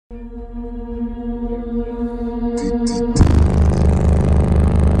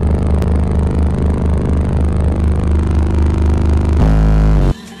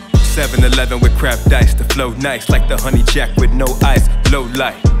7-Eleven with crap dice, the flow nice like the honey jack with no ice. Low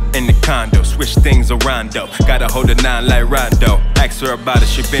light in the condo, switch things around though. Gotta hold a 9 like Rondo. Ask her about it,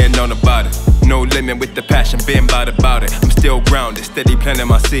 she been on about it. No limit with the passion, been about it. I'm still grounded, steady planting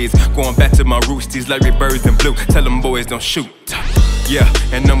my seeds. Going back to my roots, these Larry birds in blue. Tell them boys don't shoot. Yeah,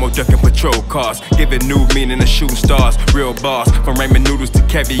 and no more ducking patrol cars. Giving new meaning to shooting stars. Real bars, from ramen noodles to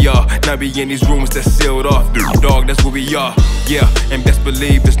caviar. Now we in these rooms that's sealed off. Dog, that's where we are. Yeah, and best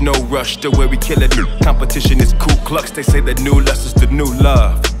believe there's no rush to where we kill it. Competition is Ku Klux. They say the new lust is the new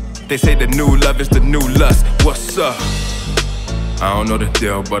love. They say the new love is the new lust. What's up? I don't know the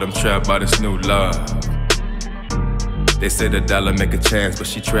deal, but I'm trapped by this new love. They say the dollar make a chance, but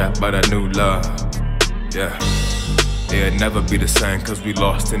she trapped by that new love. Yeah. It'll never be the same, cause we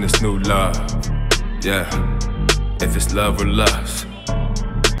lost in this new love. Yeah, if it's love or lust.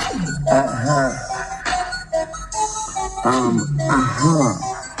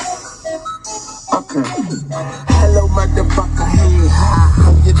 Okay. Hello, motherfucker, hey,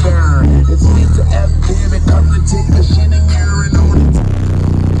 how you doing? It's Mr. F, baby, come to take the shit in urine on it.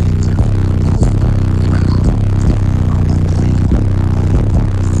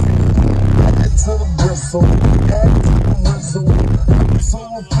 Head to the bristle, head to the whistle. So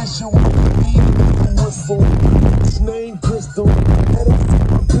official, beat the whistle. His name Crystal, head up to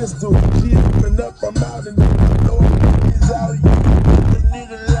my pistol. She open up, I'm out and no is out. The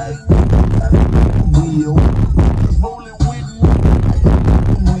nigga like me. Rolling with me,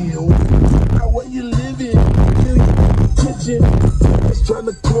 wheel. Now where you living? Kitchen. It's trying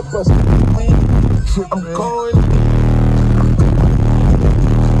to clip us. I'm going.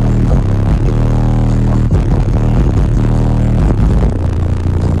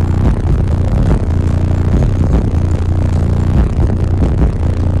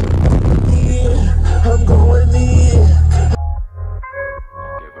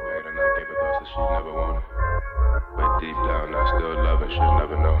 Deep down, I still love her, she'll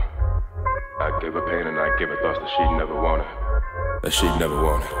never know. I give her pain and I give her thoughts that she'd never want it. That she'd never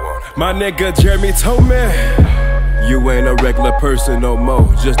want it. My nigga Jeremy told me, you ain't a regular person no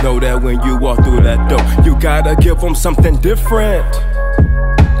more. Just know that when you walk through that door, you gotta give them something different.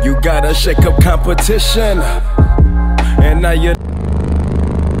 You gotta shake up competition. And now you